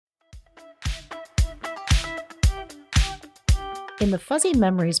In the Fuzzy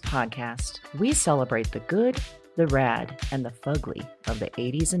Memories podcast, we celebrate the good, the rad, and the fugly of the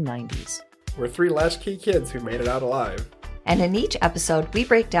 80s and 90s. We're three Laskey kids who made it out alive. And in each episode, we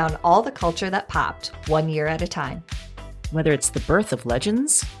break down all the culture that popped, 1 year at a time. Whether it's the birth of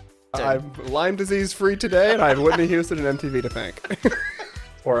legends... I'm Lyme disease free today, and I have Whitney Houston and MTV to thank.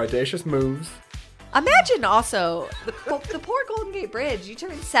 Or audacious moves. Imagine also the poor Golden Gate Bridge. You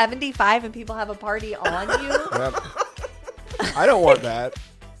turn 75 and people have a party on you. Yep. I don't want that.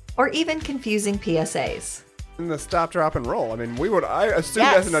 Or even confusing PSAs. And the stop, drop, and roll. I mean, I assumed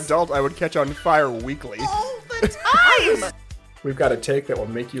as an adult I would catch on fire weekly. All the time! We've got a take that will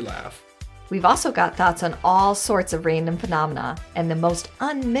make you laugh. We've also got thoughts on all sorts of random phenomena and the most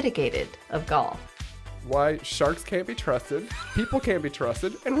unmitigated of golf. Why sharks can't be trusted, people can't be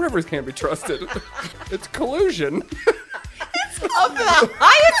trusted, and rivers can't be trusted. It's collusion. It's of the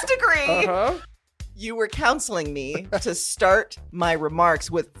highest degree. Uh-huh. You were counseling me to start my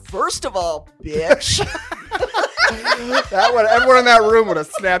remarks with, first of all, bitch. Everyone in that room would have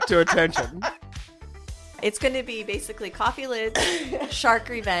snapped to attention. It's going to be basically coffee lids, shark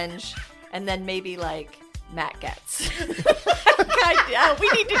revenge, and then maybe like Matt Getz. God, we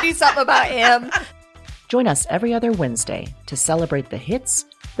need to do something about him. Join us every other Wednesday to celebrate the hits,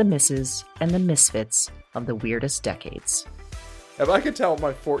 the misses, and the misfits of the weirdest decades. If I could tell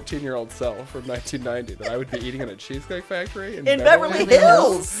my 14-year-old self from 1990 that I would be eating in a Cheesecake Factory in Beverly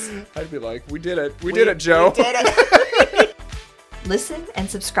Hills, I'd be like, we did it. We did it, Joe. We did it. Listen and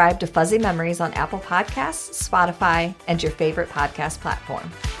subscribe to Fuzzy Memories on Apple Podcasts, Spotify, and your favorite podcast platform.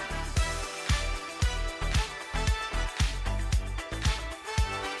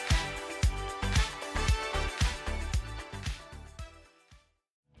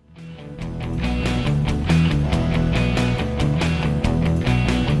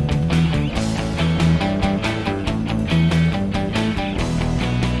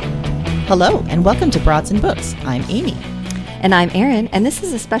 Hello, and welcome to Broads and Books. I'm Amy. And I'm Erin, and this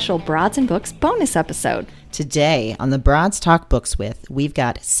is a special Broads and Books bonus episode. Today on the Broads Talk Books With, we've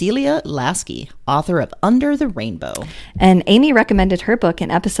got Celia Laskey, author of Under the Rainbow. And Amy recommended her book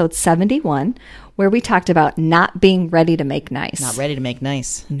in episode 71, where we talked about not being ready to make nice. Not ready to make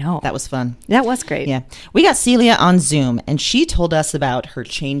nice. No. That was fun. That was great. Yeah. We got Celia on Zoom, and she told us about her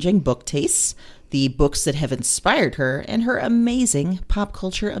changing book tastes, the books that have inspired her, and her amazing pop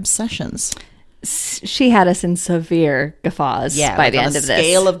culture obsessions. She had us in severe guffaws by the end of this. On a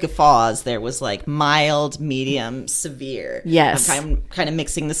scale of guffaws, there was like mild, medium, severe. Yes. I'm kind of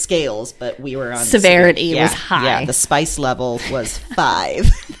mixing the scales, but we were on... Severity was high. Yeah, the spice level was 5.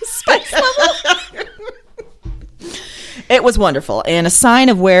 Spice level? It was wonderful, and a sign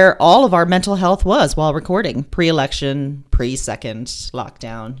of where all of our mental health was while recording. Pre-election, pre-second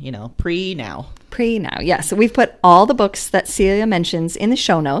lockdown, pre-now. Pre-now, yes. So we've put all the books that Celia mentions in the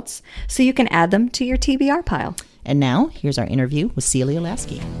show notes, so you can add them to your TBR pile. And now, here's our interview with Celia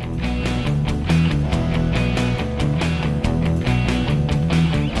Laskey.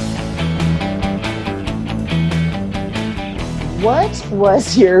 What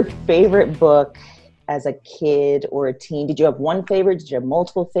was your favorite book as a kid or a teen? Did you have one favorite? Did you have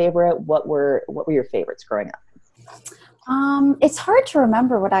multiple favorite? What were your favorites growing up? It's hard to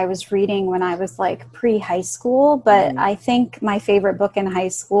remember what I was reading when I was like pre-high school, but I think my favorite book in high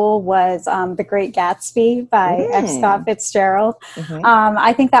school was The Great Gatsby by F. Scott Fitzgerald.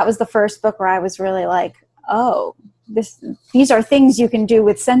 I think that was the first book where I was really like, oh, these are things you can do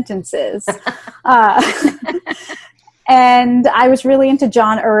with sentences. And I was really into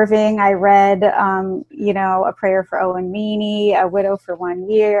John Irving. I read, A Prayer for Owen Meany, A Widow for 1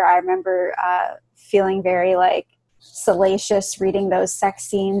 Year. I remember feeling very like salacious reading those sex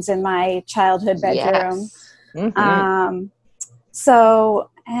scenes in my childhood bedroom. Yes.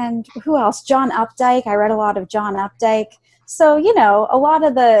 And who else? John Updike. I read a lot of John Updike. So, a lot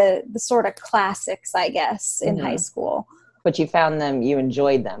of the sort of classics, I guess, in high school. But you found them, you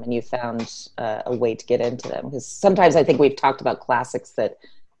enjoyed them, and you found a way to get into them. Because sometimes I think we've talked about classics that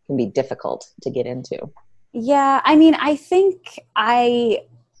can be difficult to get into. Yeah, I mean, I think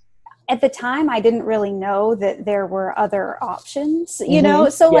at the time, I didn't really know that there were other options,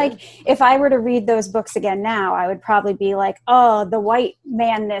 So, like, if I were to read those books again now, I would probably be like, oh, the white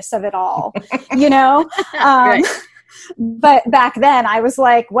manness of it all, Right. But back then I was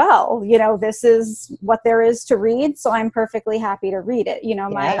like, well, this is what there is to read, so I'm perfectly happy to read it.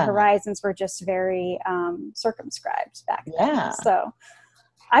 My horizons were just very circumscribed back then. So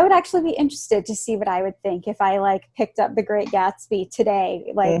I would actually be interested to see what I would think if I picked up The Great Gatsby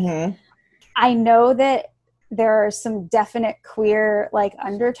today. I know that there are some definite queer like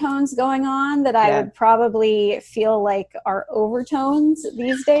undertones going on that I would probably feel like are overtones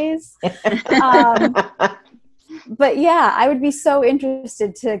these days. But yeah, I would be so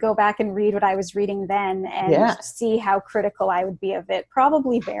interested to go back and read what I was reading then and see how critical I would be of it.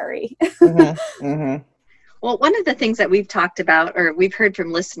 Probably very. Well, one of the things that we've talked about, or we've heard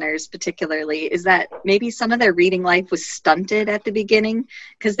from listeners particularly, is that maybe some of their reading life was stunted at the beginning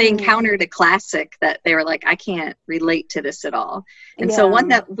because they encountered a classic that they were like, I can't relate to this at all. And so one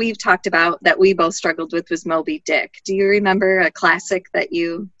that we've talked about that we both struggled with was Moby Dick. Do you remember a classic that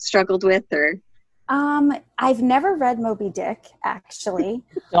you struggled with? Or I've never read Moby Dick, actually.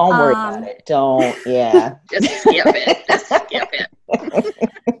 Don't worry about it. Don't, Just skip it. Just skip it.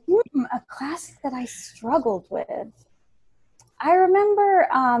 A classic that I struggled with. I remember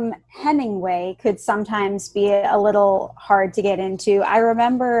Hemingway could sometimes be a little hard to get into. I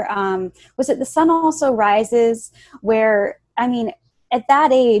remember, was it The Sun Also Rises? Where, I mean, at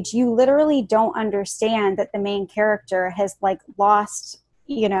that age, you literally don't understand that the main character has like lost,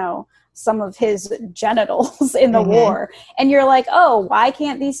 you know, some of his genitals in the war. And you're like, oh, why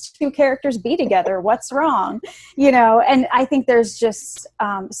can't these two characters be together? What's wrong? You know, and I think there's just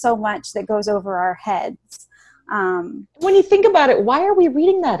so much that goes over our heads. When you think about it, why are we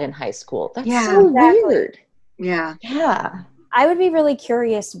reading that in high school? That's so weird. Yeah. I would be really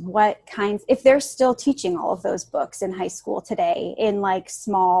curious what kinds, if they're still teaching all of those books in high school today in like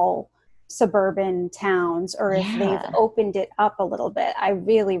small suburban towns, or if they've opened it up a little bit. I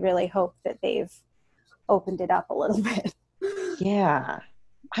really, really hope that they've opened it up a little bit. Yeah.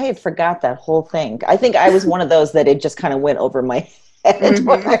 I had forgot that whole thing. I think I was one of those that it just kind of went over my head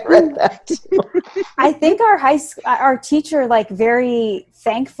when I read that too. I think our teacher like very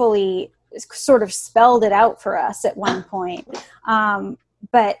thankfully sort of spelled it out for us at one point.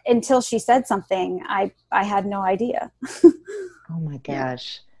 But until she said something, I had no idea. Oh my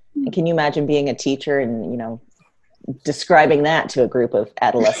gosh. And can you imagine being a teacher and, you know, describing that to a group of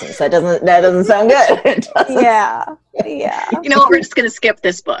adolescents? That doesn't sound good. It doesn't. Yeah. You know what? We're just going to skip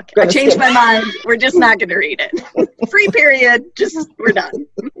this book. I changed my mind. We're just not going to read it. Free period. We're done.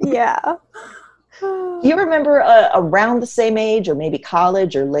 Yeah. Do you remember around the same age or maybe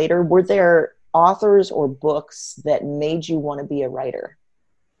college or later, were there authors or books that made you want to be a writer?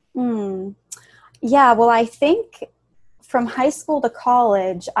 Yeah, well, I think from high school to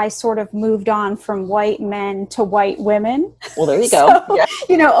college, I sort of moved on from white men to white women. Well, there you go. So,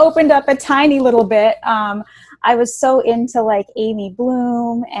 you know, opened up a tiny little bit. I was so into like Amy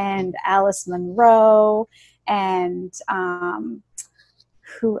Bloom and Alice Munro and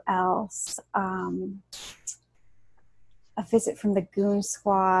who else? A Visit from the Goon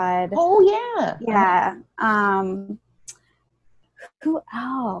Squad. Oh, yeah. Yeah. Who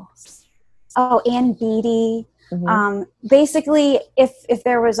else? Oh, Ann Beattie. Basically, if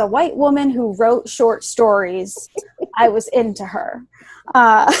there was a white woman who wrote short stories, I was into her.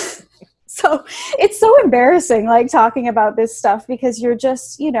 So it's so embarrassing, like talking about this stuff, because you're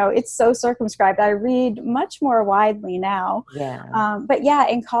just, you know, it's so circumscribed. I read much more widely now. Yeah. But yeah,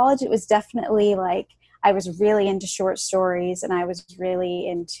 in college, it was definitely like I was really into short stories, and I was really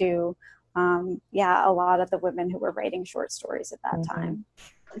into, a lot of the women who were writing short stories at that time.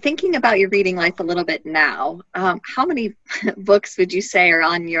 Thinking about your reading life a little bit now, how many books would you say are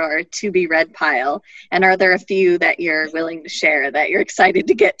on your to-be-read pile? And are there a few that you're willing to share that you're excited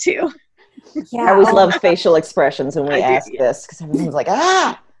to get to? Yeah. I always love facial expressions when we ask this, because everyone's like,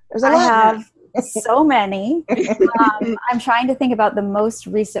 there's a lot. I have so many. I'm trying to think about the most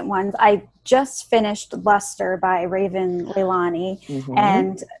recent ones. I just finished Luster by Raven Leilani,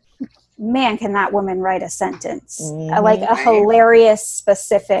 and man, can that woman write a sentence, like a hilarious,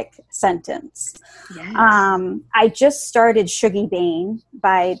 specific sentence. Yes. I just started Shuggie Bain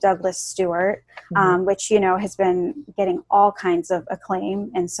by Douglas Stewart, which, you know, has been getting all kinds of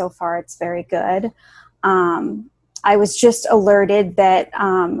acclaim, and so far it's very good. I was just alerted that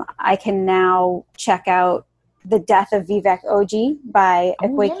I can now check out The Death of Vivek Oji by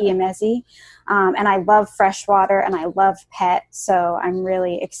Ekweiki Emezi. And I love Freshwater and I love Pet, so I'm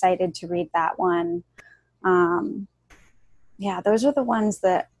really excited to read that one. Those are the ones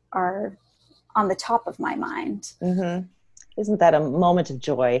that are on the top of my mind. Isn't that a moment of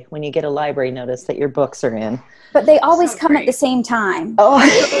joy when you get a library notice that your books are in? But they always come at the same time. Oh,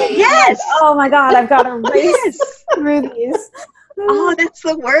 yes! Oh my God, I've got to race through these. Oh, that's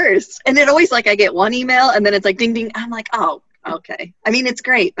the worst. And it always, like, I get one email and then it's like ding ding. I'm like, oh, okay. I mean, it's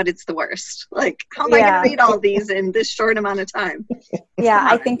great, but it's the worst. Like, how am I going to read all these in this short amount of time? Yeah,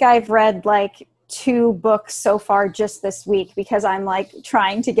 I think I've read like 2 books so far just this week because I'm like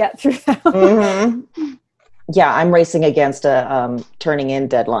trying to get through them. Yeah, I'm racing against a turning in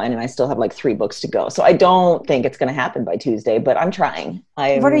deadline, and I still have like 3 books to go. So I don't think it's going to happen by Tuesday, but I'm trying.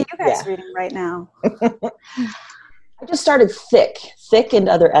 What are you guys reading right now? I just started Thick and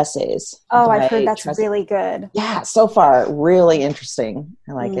Other Essays. Oh, I've heard that's really good. Yeah, so far, really interesting.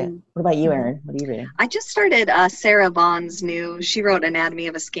 I like it. What about you, Erin? What are you reading? I just started Sarah Vaughan's she wrote Anatomy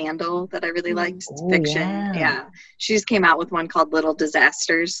of a Scandal that I really liked. It's fiction. Yeah. She just came out with one called Little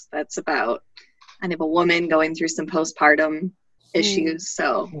Disasters. That's about kind of a woman going through some postpartum issues.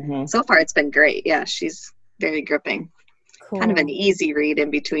 So, so far it's been great. Yeah, she's very gripping. Cool. Kind of an easy read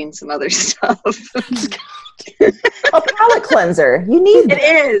in between some other stuff. A palate cleanser. You need it.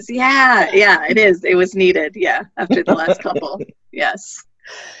 Is. Yeah, it is. It was needed. Yeah, after the last couple. Yes.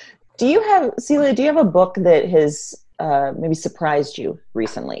 Celia, do you have a book that has maybe surprised you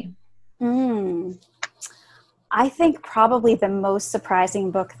recently? I think probably the most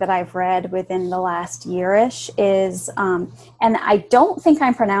surprising book that I've read within the last year-ish is, and I don't think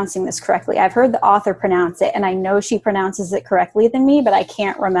I'm pronouncing this correctly. I've heard the author pronounce it, and I know she pronounces it correctly than me, but I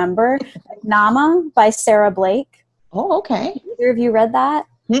can't remember. Nama by Sarah Blake. Oh, okay. Either of you read that?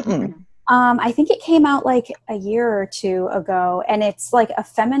 I think it came out like a year or 2 ago, and it's like a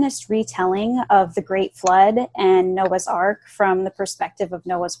feminist retelling of the Great Flood and Noah's Ark from the perspective of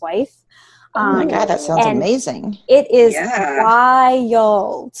Noah's wife. Oh my God, that sounds amazing. It is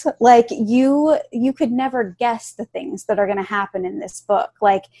wild. Like you could never guess the things that are going to happen in this book.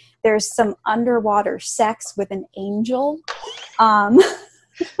 Like there's some underwater sex with an angel. Sold.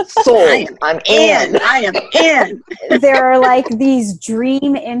 I'm in. I am in. There are like these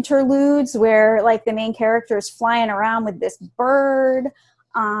dream interludes where like the main character is flying around with this bird.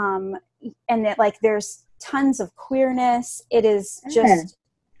 And it, like there's tons of queerness. It is just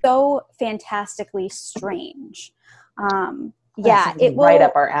so fantastically strange. It will, right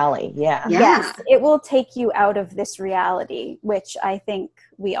up our alley. Yes, it will take you out of this reality, which I think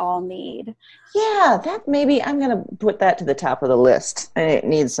we all need. Yeah, that maybe I'm going to put that to the top of the list. It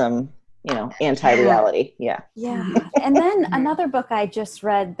needs some, anti-reality. Yeah. And then another book I just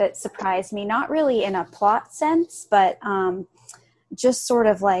read that surprised me, not really in a plot sense, but just sort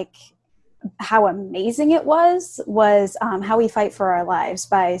of like how amazing it was How We Fight for Our Lives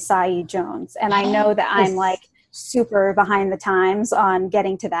by Saeed Jones. And I know that I'm like super behind the times on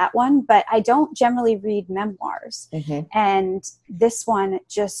getting to that one, but I don't generally read memoirs. And this one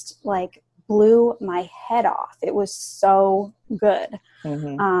just like blew my head off. It was so good.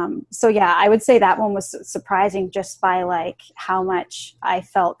 I would say that one was surprising just by like how much I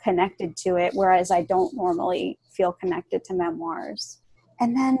felt connected to it, whereas I don't normally feel connected to memoirs.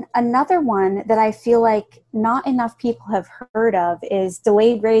 And then another one that I feel like not enough people have heard of is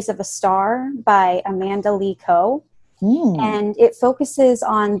Delayed Rays of a Star by Amanda Lee Coe. And it focuses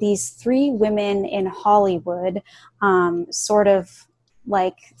on these 3 women in Hollywood, sort of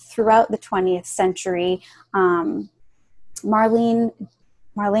like throughout the 20th century. Marlene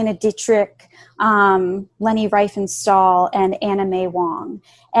Dietrich, Leni Riefenstahl, and Anna May Wong.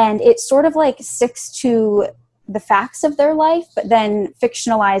 And it sort of like sticks to the facts of their life, but then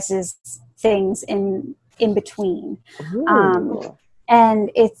fictionalizes things in between.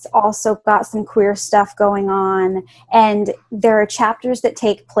 And it's also got some queer stuff going on. And there are chapters that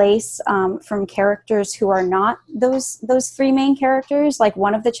take place from characters who are not those 3 main characters. Like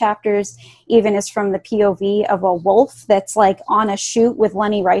one of the chapters even is from the POV of a wolf that's like on a shoot with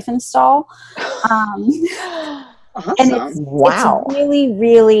Leni Riefenstahl. Awesome. And it's really,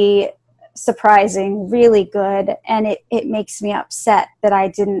 really surprising, really good, and it makes me upset that I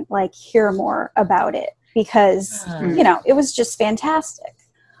didn't like hear more about it because it was just fantastic.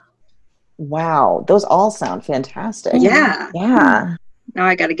 Wow, those all sound fantastic. Yeah. Now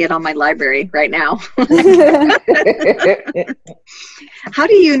I got to get on my library right now. How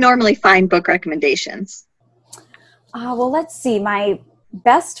do you normally find book recommendations? Well, let's see. My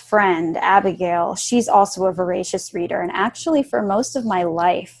best friend, Abigail, she's also a voracious reader, and actually for most of my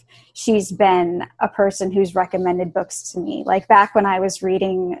life she's been a person who's recommended books to me. Like back when I was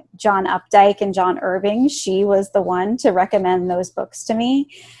reading John Updike and John Irving, she was the one to recommend those books to me.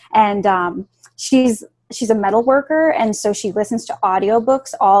 And she's a metal worker, and so she listens to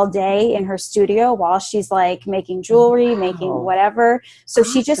audiobooks all day in her studio while she's like making jewelry, making whatever. So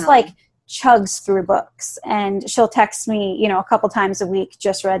she just like chugs through books, and she'll text me, a couple times a week,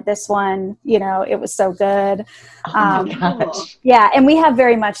 just read this one, it was so good. And we have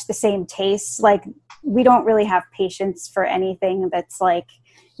very much the same tastes. Like we don't really have patience for anything that's like,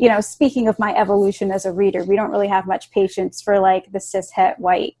 speaking of my evolution as a reader, we don't really have much patience for like the cishet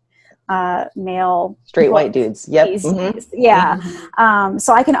white male straight books white dudes. Yep. these days. Yeah.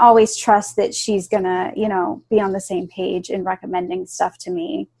 So I can always trust that she's gonna, be on the same page in recommending stuff to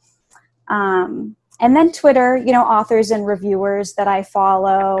me. And then Twitter, authors and reviewers that I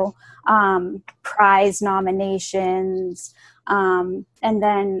follow, prize nominations, and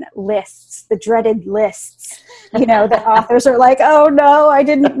then lists, the dreaded lists, that authors are like, oh no, I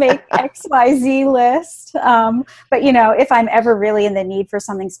didn't make XYZ list. But if I'm ever really in the need for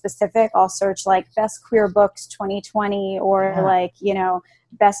something specific, I'll search like best queer books 2020 or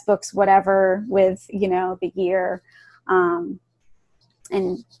best books, whatever with, the year. And,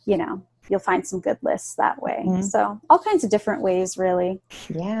 you'll find some good lists that way. So all kinds of different ways, really.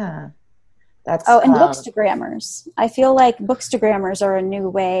 Yeah. That's and bookstagrammers. I feel like bookstagrammers are a new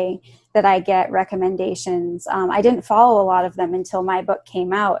way that I get recommendations. I didn't follow a lot of them until my book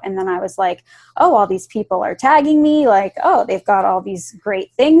came out. And then I was like, oh, all these people are tagging me. Like, oh, they've got all these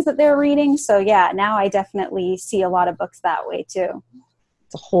great things that they're reading. So yeah, now I definitely see a lot of books that way too.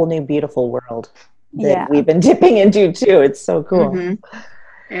 It's a whole new beautiful world that we've been dipping into too. It's so cool.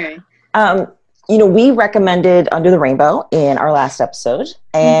 We recommended Under the Rainbow in our last episode,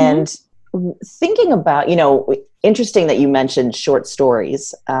 and thinking about, interesting that you mentioned short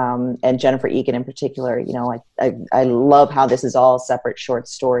stories, and Jennifer Egan in particular. I love how this is all separate short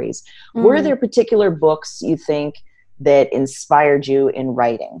stories. Were there particular books you think that inspired you in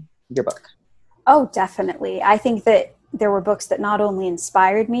writing your book? Oh, definitely. I think that there were books that not only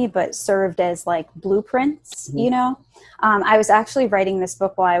inspired me, but served as like blueprints, I was actually writing this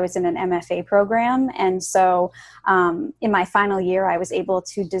book while I was in an MFA program. And so in my final year, I was able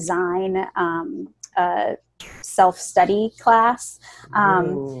to design a self-study class.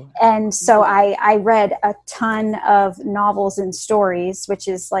 And so I read a ton of novels and stories, which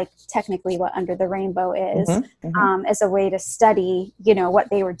is like technically what Under the Rainbow is, as a way to study, what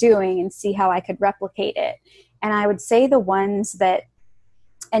they were doing and see how I could replicate it. And I would say the ones that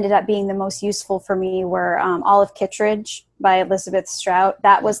ended up being the most useful for me were Olive Kittredge by Elizabeth Strout.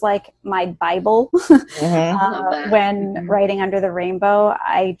 That was like my Bible when writing Under the Rainbow.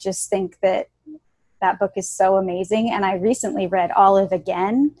 I just think that book is so amazing. And I recently read Olive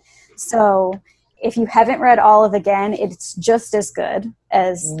again. So if you haven't read Olive again, it's just as good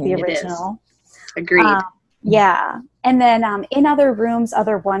as the original. Agreed. Yeah. And then In Other Rooms,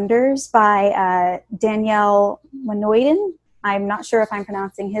 Other Wonders by Danielle Monoiden. I'm not sure if I'm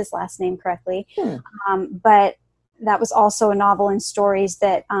pronouncing his last name correctly. But that was also a novel and stories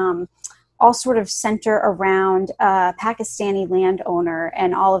that all sort of center around a Pakistani landowner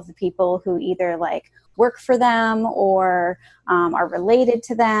and all of the people who either like work for them or are related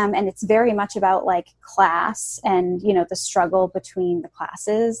to them. And it's very much about like class and, the struggle between the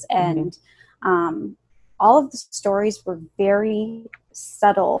classes. And all of the stories were very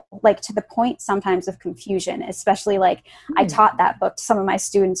subtle, like to the point sometimes of confusion, especially like I taught that book to some of my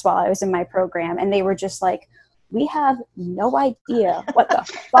students while I was in my program, and they were just like, we have no idea what the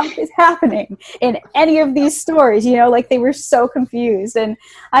fuck is happening in any of these stories, like they were so confused. And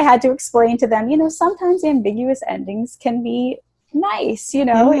I had to explain to them, sometimes ambiguous endings can be nice,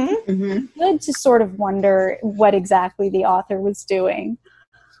 it's good to sort of wonder what exactly the author was doing.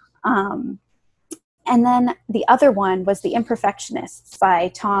 And then the other one was The Imperfectionists by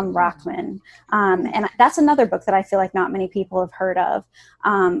Tom Rockman. And that's another book that I feel like not many people have heard of.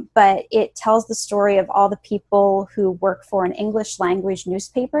 But it tells the story of all the people who work for an English language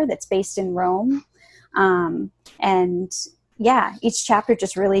newspaper that's based in Rome. And yeah, each chapter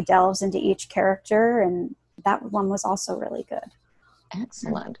just really delves into each character. And that one was also really good.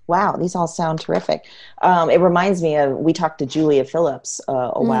 Excellent. Wow. These all sound terrific. It reminds me of, we talked to Julia Phillips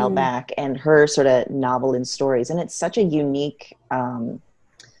a while back, and her sort of novel and stories. And it's such a unique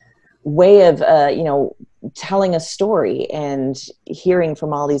way of, telling a story and hearing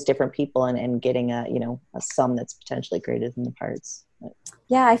from all these different people and getting a sum that's potentially greater than the parts.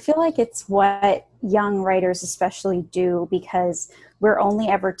 Yeah, I feel like it's what young writers especially do, because we're only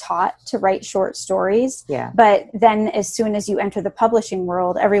ever taught to write short stories. Yeah. But then as soon as you enter the publishing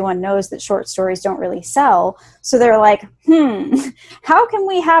world, everyone knows that short stories don't really sell. So they're like, how can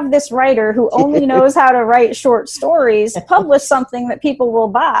we have this writer who only knows how to write short stories publish something that people will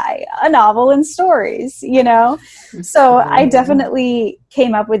buy, a novel and stories, So I definitely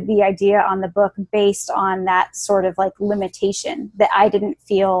came up with the idea on the book based on that sort of like limitation that I didn't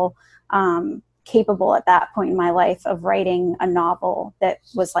feel capable at that point in my life of writing a novel that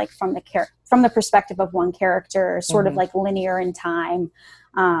was like from the perspective of one character, sort of like linear in time.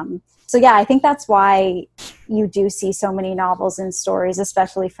 So yeah, I think that's why you do see so many novels and stories,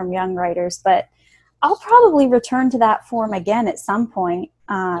 especially from young writers. But I'll probably return to that form again at some point.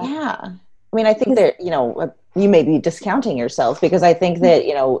 Yeah. I mean, I think that, you may be discounting yourself, because I think that,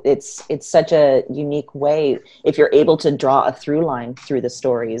 it's such a unique way if you're able to draw a through line through the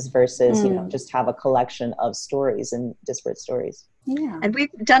stories versus, just have a collection of stories and disparate stories. Yeah. And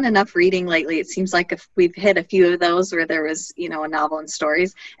we've done enough reading lately. It seems like if we've hit a few of those where there was, a novel and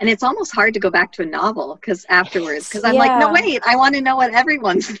stories, and it's almost hard to go back to a novel because I'm like, no, wait, I want to know what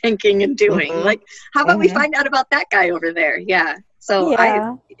everyone's thinking and doing. Mm-hmm. Like, how about we find out about that guy over there? Yeah. So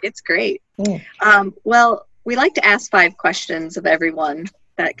it's great. Well, we like to ask 5 questions of everyone,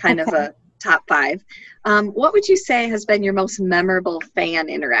 that kind of a top 5. What would you say has been your most memorable fan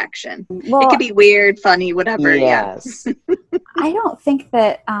interaction? It could be weird, funny, whatever. Yes. I don't think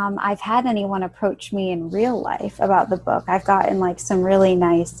that I've had anyone approach me in real life about the book. I've gotten like some really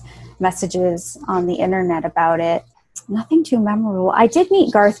nice messages on the internet about it. Nothing too memorable. I did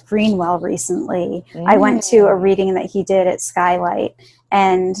meet Garth Greenwell recently. I went to a reading that he did at Skylight.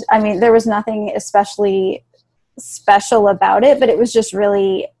 And I mean, there was nothing especially special about it, but it was just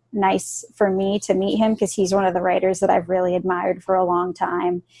really nice for me to meet him because he's one of the writers that I've really admired for a long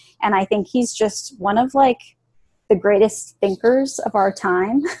time. And I think he's just one of like the greatest thinkers of our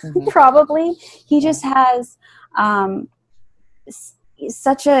time, probably. He just has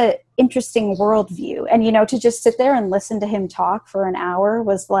such a interesting worldview. And, to just sit there and listen to him talk for an hour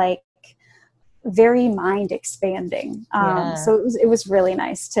was like very mind expanding. So it was really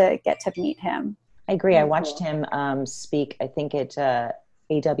nice to get to meet him. I agree. I watched him speak, I think at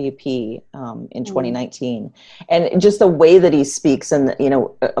AWP in 2019. And just the way that he speaks and,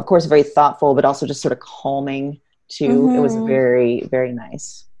 of course, very thoughtful, but also just sort of calming too. It was very, very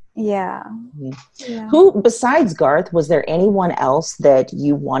nice. Yeah. Who, besides Garth, was there anyone else that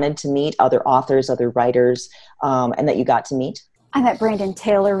you wanted to meet, other authors, other writers, and that you got to meet? I met Brandon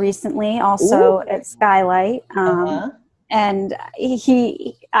Taylor recently, also at Skylight. And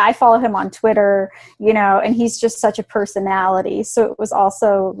I follow him on Twitter, and he's just such a personality. So it was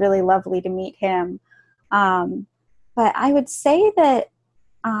also really lovely to meet him. But I would say that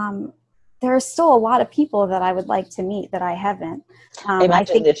there are still a lot of people that I would like to meet that I haven't. I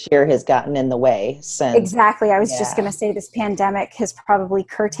imagine this year has gotten in the way since. Exactly. I was just going to say this pandemic has probably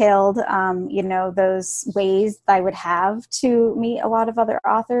curtailed, those ways I would have to meet a lot of other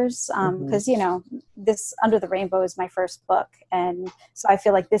authors. Because, this Under the Rainbow is my first book. And so I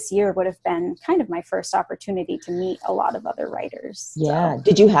feel like this year would have been kind of my first opportunity to meet a lot of other writers. Yeah. So.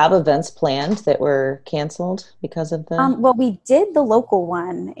 Did you have events planned that were canceled because of the? Well, we did the local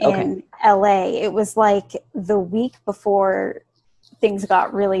one in LA. It was like the week before things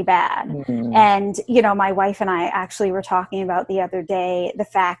got really bad. And, my wife and I actually were talking about the other day, the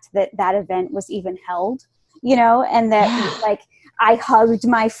fact that event was even held, and that like I hugged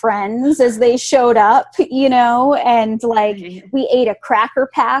my friends as they showed up, and like we ate a cracker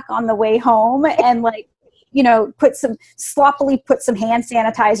pack on the way home and like, sloppily put some hand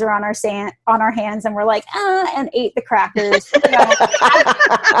sanitizer on our hands and we're like, and ate the crackers.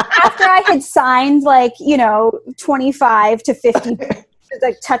 After I had signed 25 to 50,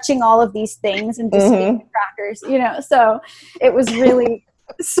 like touching all of these things and just eating the crackers, so it was really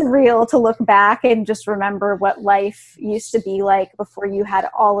surreal to look back and just remember what life used to be like before you had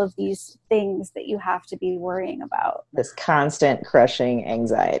all of these things that you have to be worrying about. This constant crushing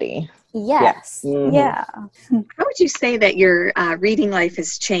anxiety. Yes. Yeah. How would you say that your reading life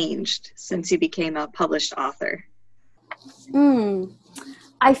has changed since you became a published author?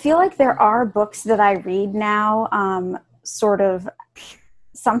 I feel like there are books that I read now, sort of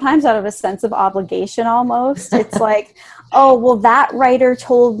sometimes out of a sense of obligation almost. It's like, oh, well, that writer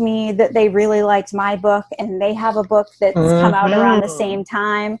told me that they really liked my book and they have a book that's come out around the same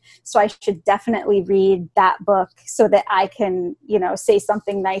time. So I should definitely read that book so that I can, say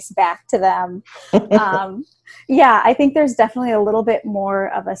something nice back to them. I think there's definitely a little bit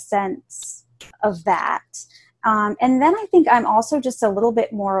more of a sense of that. And then I think I'm also just a little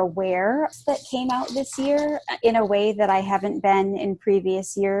bit more aware that came out this year in a way that I haven't been in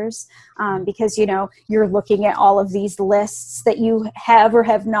previous years, because, you're looking at all of these lists that you have or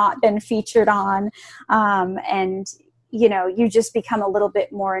have not been featured on. And, you just become a little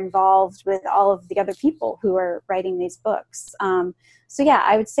bit more involved with all of the other people who are writing these books.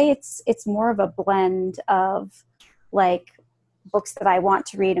 I would say it's more of a blend of like books that I want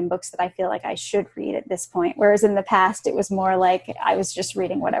to read and books that I feel like I should read at this point. Whereas in the past, it was more like I was just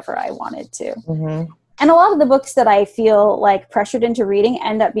reading whatever I wanted to. And a lot of the books that I feel like pressured into reading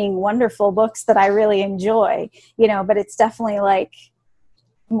end up being wonderful books that I really enjoy, but it's definitely like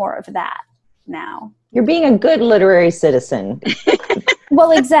more of that now. You're being a good literary citizen.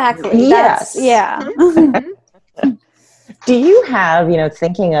 Well, exactly. Yes. Do you have,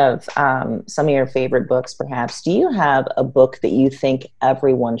 thinking of some of your favorite books, perhaps, do you have a book that you think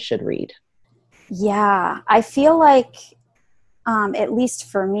everyone should read? Yeah, I feel like, at least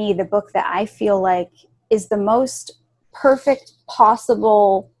for me, the book that I feel like is the most perfect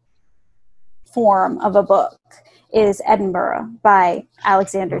possible form of a book is Edinburgh by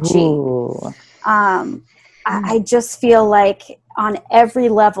Alexander Chee. I just feel like on every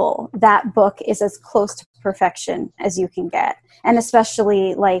level, that book is as close to perfection as you can get. And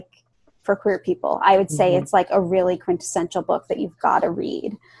especially like for queer people, I would say it's like a really quintessential book that you've got to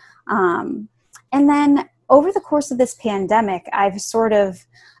read. And then over the course of this pandemic, I've sort of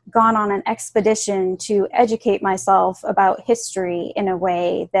gone on an expedition to educate myself about history in a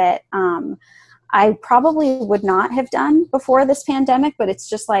way that I probably would not have done before this pandemic, but it's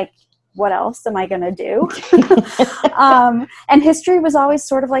just like, what else am I going to do? And history was always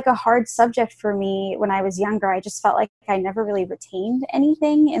sort of like a hard subject for me when I was younger. I just felt like I never really retained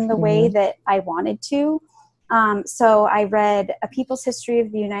anything in the way that I wanted to. So I read A People's History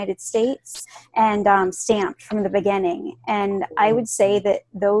of the United States and Stamped from the Beginning. And I would say that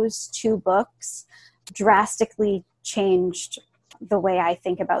those two books drastically changed the way I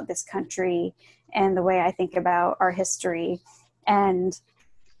think about this country and the way I think about our history. And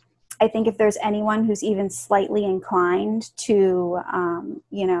I think if there's anyone who's even slightly inclined to,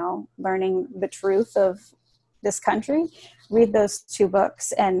 learning the truth of this country, read those two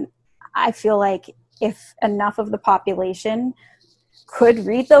books. And I feel like if enough of the population could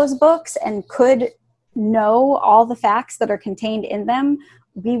read those books and could know all the facts that are contained in them,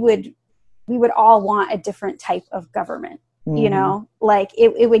 we would all want a different type of government. Like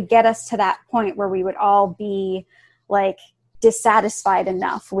it would get us to that point where we would all be like dissatisfied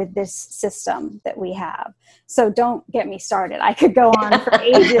enough with this system that we have. So don't get me started. I could go on for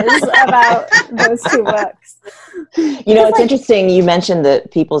ages about those two books. It's interesting. You mentioned the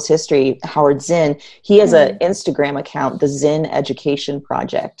People's History, Howard Zinn. He has an Instagram account, the Zinn Education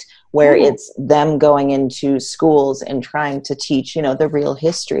Project, where it's them going into schools and trying to teach, the real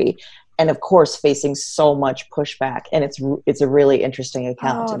history. And of course, facing so much pushback. And it's a really interesting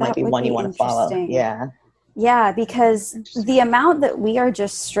account. It might be one you want to follow. Yeah. Yeah, because the amount that we are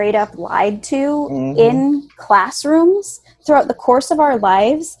just straight up lied to in classrooms throughout the course of our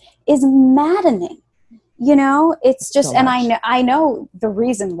lives is maddening. It's just, so and I know the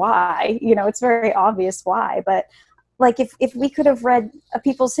reason why, it's very obvious why, but like if we could have read A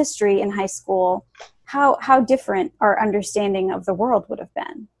People's History in high school, how different our understanding of the world would have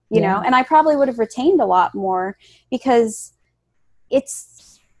been, and I probably would have retained a lot more because it's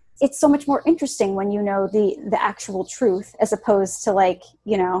so much more interesting when you know the actual truth as opposed to like,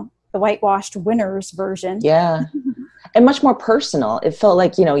 the whitewashed winners version. Yeah. And much more personal. It felt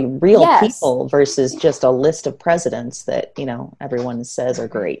like, real people versus just a list of presidents that, everyone says are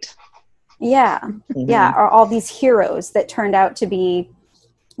great. Yeah. Yeah. Or all these heroes that turned out to be,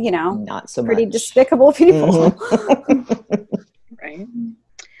 not so pretty much despicable people. Right.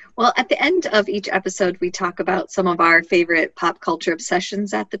 Well, at the end of each episode, we talk about some of our favorite pop culture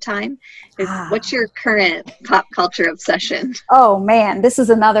obsessions at the time. What's your current pop culture obsession? Oh, man, this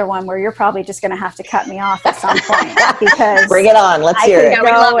is another one where you're probably just going to have to cut me off at some point because bring it on. Let's hear it.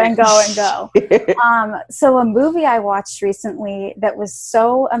 Go and go. So a movie I watched recently that was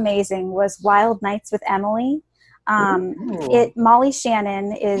so amazing was Wild Nights with Emily. Molly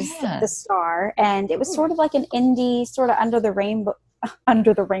Shannon is the star, and it was sort of like an indie, sort of under the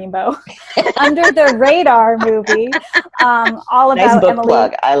radar movie, all nice about book Emily.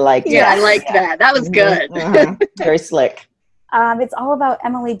 Plug. I liked it. Yeah, I liked that. That was good. Very slick. It's all about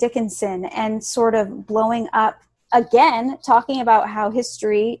Emily Dickinson and sort of blowing up again, talking about how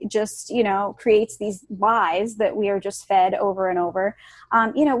history just, creates these lies that we are just fed over and over.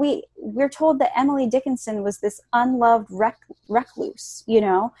 We're told that Emily Dickinson was this unloved recluse,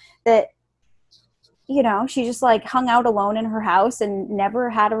 that she just like hung out alone in her house and never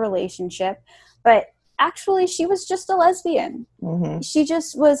had a relationship. But actually, she was just a lesbian. She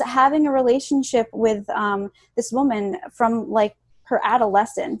just was having a relationship with this woman from like her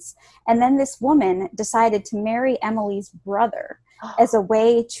adolescence. And then this woman decided to marry Emily's brother as a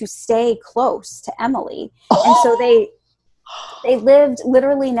way to stay close to Emily. And so they lived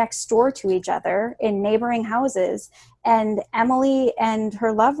literally next door to each other in neighboring houses. And Emily and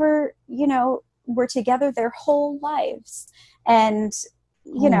her lover, were together their whole lives. And,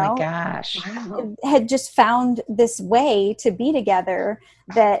 my gosh, had just found this way to be together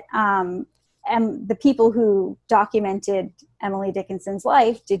that and the people who documented Emily Dickinson's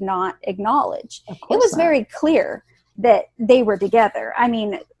life did not acknowledge. It was very clear that they were together. I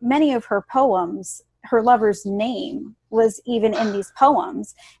mean, many of her poems, her lover's name was even in these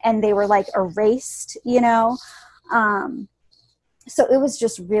poems, and they were like erased, you know. So it was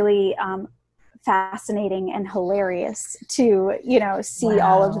just really fascinating and hilarious to, you know, see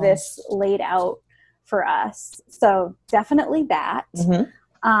all of this laid out for us. So definitely that.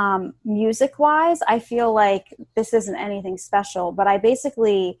 Music wise, I feel like this isn't anything special, but I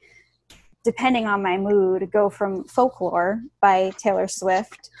basically, depending on my mood, go from Folklore by Taylor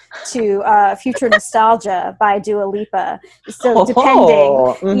Swift to Future Nostalgia by Dua Lipa. So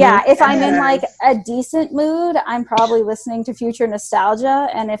depending, if I'm in like a decent mood, I'm probably listening to Future Nostalgia,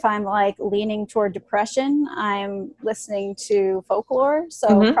 and if I'm like leaning toward depression, I'm listening to Folklore.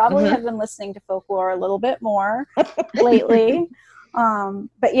 So probably have been listening to Folklore a little bit more lately.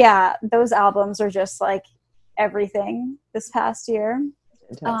 But yeah, those albums are just like everything this past year.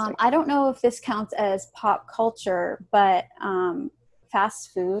 I don't know if this counts as pop culture, but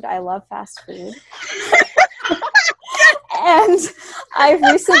fast food. I love fast food. And I've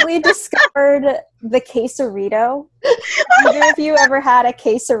recently discovered the quesarito. Either of you ever had a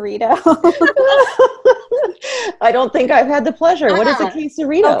quesarito? I don't think I've had the pleasure. What is a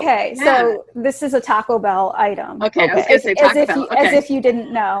quesarito? Okay, so this is a Taco Bell item. Okay, I was going to say Taco Bell. As if you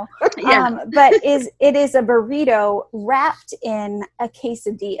didn't know. But it is a burrito wrapped in a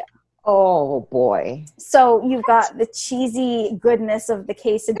quesadilla. Oh boy. So you've got the cheesy goodness of the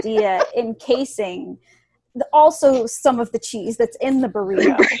quesadilla encasing also some of the cheese that's in the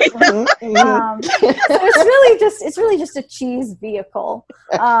burrito. So it's really just a cheese vehicle.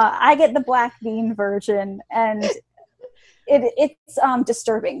 I get the black bean version, and it's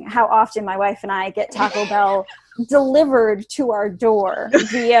disturbing how often my wife and I get Taco Bell delivered to our door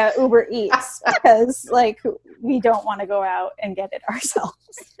via Uber Eats, because like we don't want to go out and get it ourselves.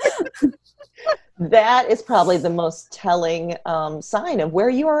 That is probably the most telling sign of where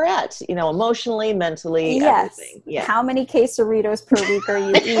you are at, you know, emotionally, mentally, everything. Yeah. How many quesaritos per week are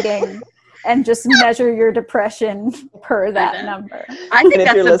you eating? And just measure your depression per that number. I think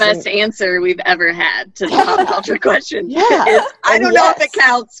that's the best answer we've ever had to the pop culture question. I don't know if it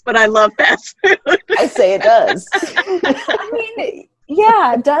counts, but I love fast food. I say it does. I mean,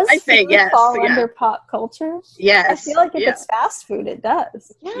 yeah, does I say food yes, fall under pop culture? Yes. I feel like if it's fast food, it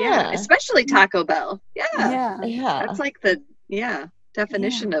does. Yeah, especially Taco Bell. Yeah. That's like the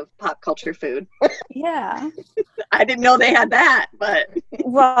definition of pop culture food. Yeah. I didn't know they had that, but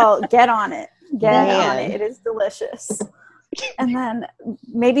well, get on it. Get on it. It is delicious. And then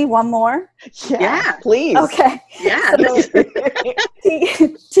maybe one more. Yeah, please. Okay. Yeah. So,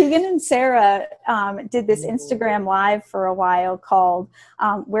 Tegan and Sarah did this Instagram live for a while called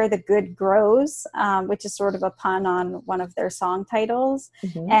Where the Good Grows, which is sort of a pun on one of their song titles.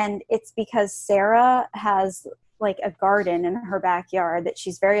 And it's because Sarah has like a garden in her backyard that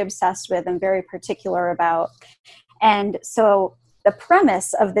she's very obsessed with and very particular about. And so the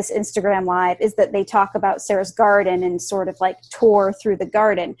premise of this Instagram live is that they talk about Sarah's garden and sort of like tour through the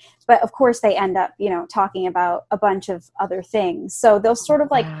garden. But of course they end up, you know, talking about a bunch of other things. So they'll sort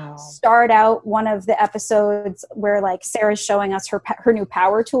of like start out one of the episodes where like Sarah's showing us her new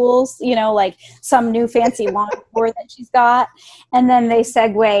power tools, you know, like some new fancy lawn mower that she's got. And then they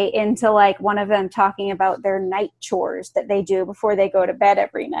segue into like one of them talking about their night chores that they do before they go to bed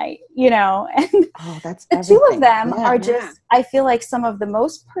every night, you know. And that's the two of them are just, I feel like some of the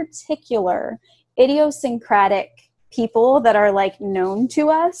most particular idiosyncratic people that are like known to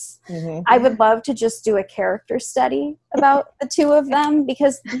us. I would love to just do a character study about the two of them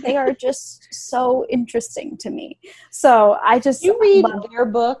because they are just so interesting to me. So I just read their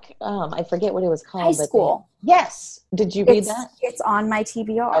book. I forget what it was called. High School. Yes. Did you read that? It's on my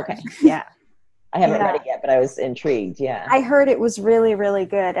TBR. Okay. Yeah. I haven't read it yet, but I was intrigued. Yeah. I heard it was really, really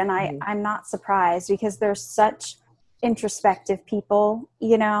good. And I'm not surprised because they're such introspective people,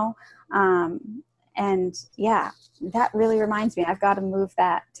 you know? And yeah, that really reminds me, I've got to move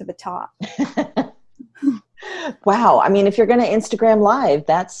that to the top. Wow. I mean, if you're going to Instagram live,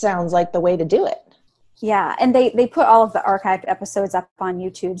 that sounds like the way to do it. Yeah. And they put all of the archived episodes up on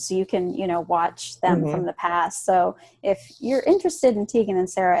YouTube so you can, you know, watch them from the past. So if you're interested in Tegan and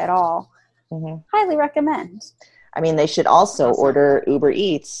Sarah at all, highly recommend. I mean, they should also order Uber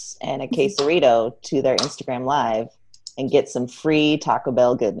Eats and a quesarito to their Instagram live and get some free Taco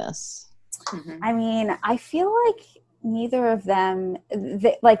Bell goodness. I mean, I feel like neither of them,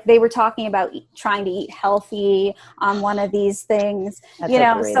 they were talking about trying to eat healthy on one of these things, you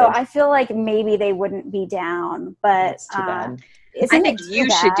know, overrated. So I feel like maybe they wouldn't be down, but that's too bad. I think you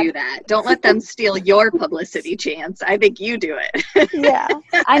should do that. Don't let them steal your publicity chance. I think you do it. Yeah.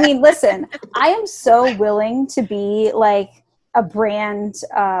 I mean, listen, I am so willing to be like a brand,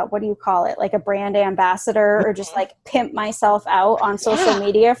 what do you call it? Like a brand ambassador, or just like pimp myself out on social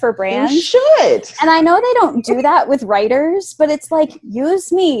media for brands. You should. And I know they don't do that with writers, but it's like,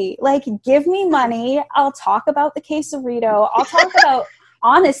 use me, like give me money. I'll talk about the quesarito. I'll talk about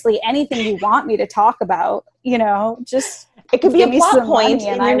honestly anything you want me to talk about, just it could be give a me plot some point money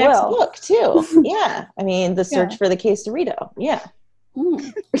in and your I next will. book too. Yeah. I mean, the search for the quesarito. Yeah.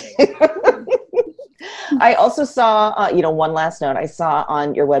 I also saw, one last note. I saw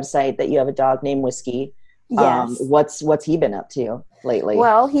on your website that you have a dog named Whiskey. Yes. What's he been up to lately?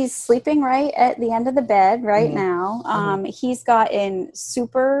 Well, he's sleeping right at the end of the bed right now. He's gotten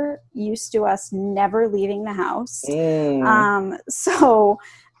super used to us never leaving the house. So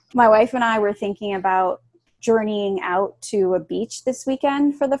my wife and I were thinking about journeying out to a beach this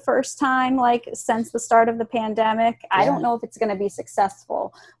weekend for the first time, like since the start of the pandemic. I don't know if it's going to be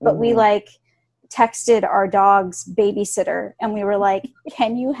successful, but we texted our dog's babysitter and we were like,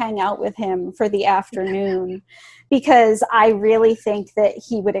 can you hang out with him for the afternoon? Because I really think that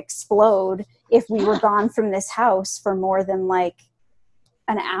he would explode if we were gone from this house for more than like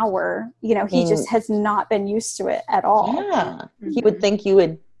an hour. He just has not been used to it at all. Yeah. He would think you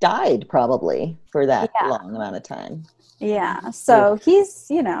had died probably for that long amount of time. Yeah. So he's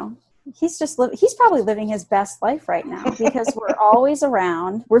he's probably living his best life right now because we're always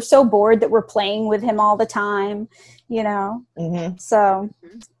around. We're so bored that we're playing with him all the time, So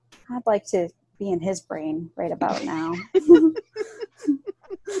I'd like to be in his brain right about now.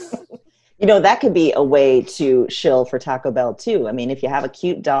 That could be a way to shill for Taco Bell too. I mean, if you have a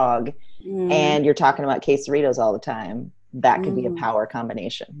cute dog and you're talking about quesaritos all the time, that could be a power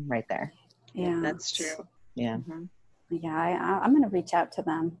combination right there. Yeah, that's true. Yeah. Yeah, I'm going to reach out to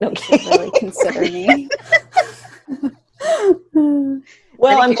them. They should really consider me.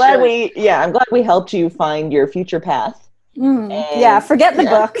 Well, I'm glad we helped you find your future path. Forget the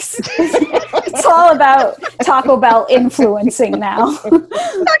books. It's all about Taco Bell influencing now. Taco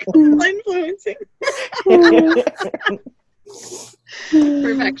Bell influencing.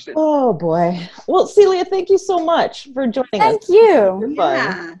 Perfection. Oh boy. Well, Celia, thank you so much for joining us. Thank you.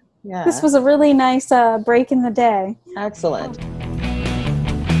 Yeah. This was a really nice break in the day. Excellent.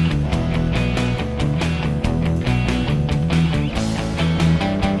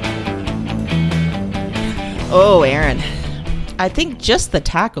 Oh, Aaron. I think just the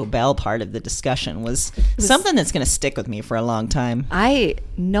Taco Bell part of the discussion was something that's going to stick with me for a long time.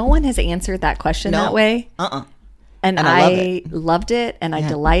 No one has answered that question that way. And I loved it, and I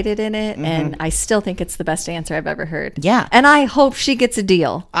delighted in it, and I still think it's the best answer I've ever heard. Yeah. And I hope she gets a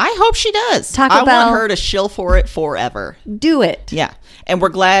deal. I hope she does. Taco Bell, want her to shill for it forever. Do it. Yeah. And we're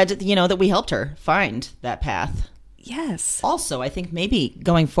glad, that we helped her find that path. Yes. Also, I think maybe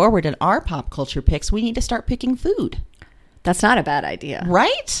going forward in our pop culture picks, we need to start picking food. That's not a bad idea.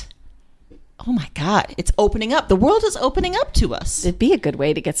 Right? Oh my God, it's opening up. The world is opening up to us. It'd be a good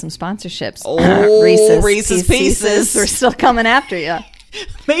way to get some sponsorships. Oh, Reese's Pieces. We're still coming after you.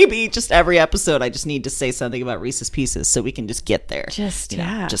 Maybe just every episode I just need to say something about Reese's Pieces so we can just get there. Just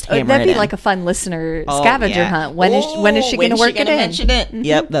hammer that'd be it in. like a fun listener scavenger hunt. When is she going to work it in? Mention it? Mm-hmm.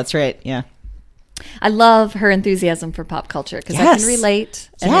 Yep, that's right. Yeah. I love her enthusiasm for pop culture because I can relate.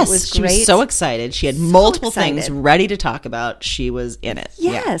 And it was great. She was so excited. She had multiple things ready to talk about. She was in it.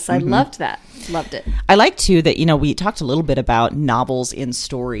 Yes, I loved that. Loved it. I like too that we talked a little bit about novels in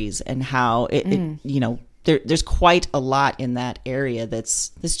stories and how there's quite a lot in that area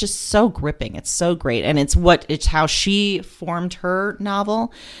that's just so gripping. It's so great, and it's how she formed her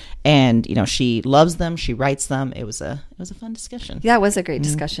novel. And she loves them. She writes them. It was a fun discussion. Yeah, it was a great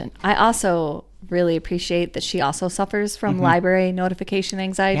discussion. I also really appreciate that she also suffers from library notification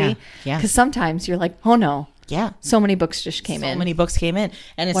anxiety. Yeah. Because sometimes you're like, oh no. Yeah. So many books just came in. So many books came in.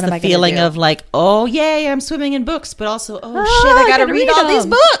 And it's What am the I gonna feeling do? of like, oh yay, I'm swimming in books, but also, shit, I gotta read all these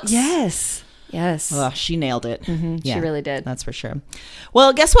books. Yes. Oh, she nailed it. She really did. That's for sure.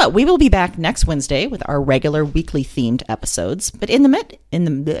 Well, guess what? We will be back next Wednesday with our regular weekly themed episodes. But in the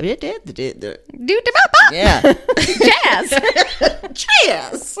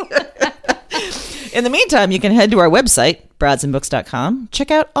jazz. In the meantime, you can head to our website, broadsandbooks.com.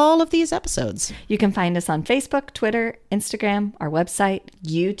 Check out all of these episodes. You can find us on Facebook, Twitter, Instagram, our website,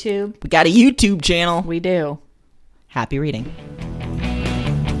 YouTube. We got a YouTube channel. We do. Happy reading.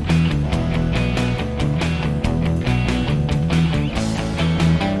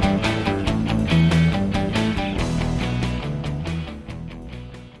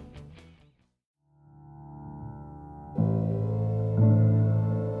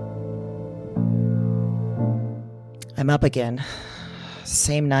 I'm up again.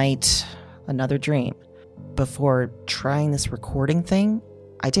 Same night, another dream. before trying this recording thing,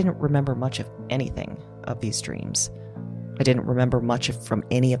 I didn't remember much of anything of these dreams. I didn't remember much from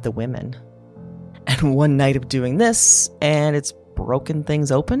any of the women. And one night of doing this, and it's broken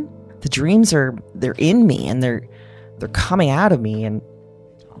things open. The dreams they're in me, and they're coming out of me, and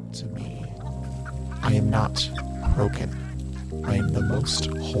to me, I am not broken. I am the most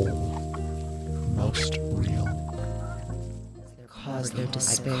whole, most real. Cause their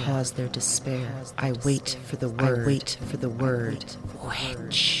despair. I wait for the word. Witch.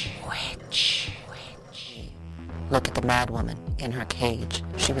 Look at the mad woman in her cage.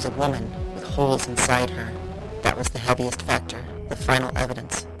 She was a woman with holes inside her. That was the heaviest factor, the final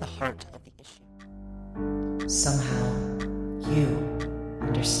evidence, the heart of the issue. Somehow, you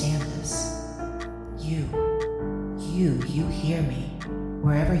understand this. You hear me.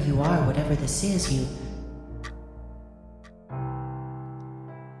 Wherever you are, whatever this is, you...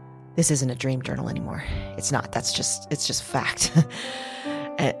 This isn't a dream journal anymore. It's not. It's just fact.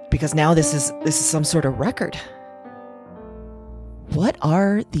 Because now this is some sort of record. What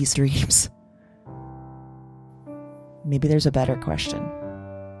are these dreams? Maybe there's a better question.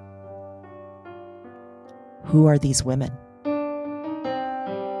 Who are these women?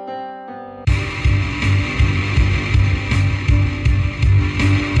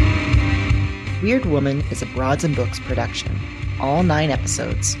 Weird Woman is a Broads and Books production. All 9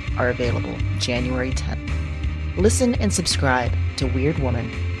 episodes are available January 10th. Listen and subscribe to Weird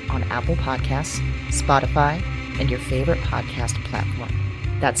Woman on Apple Podcasts, Spotify, and your favorite podcast platform.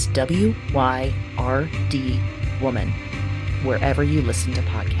 That's WYRD Woman, wherever you listen to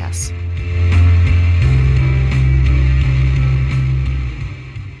podcasts.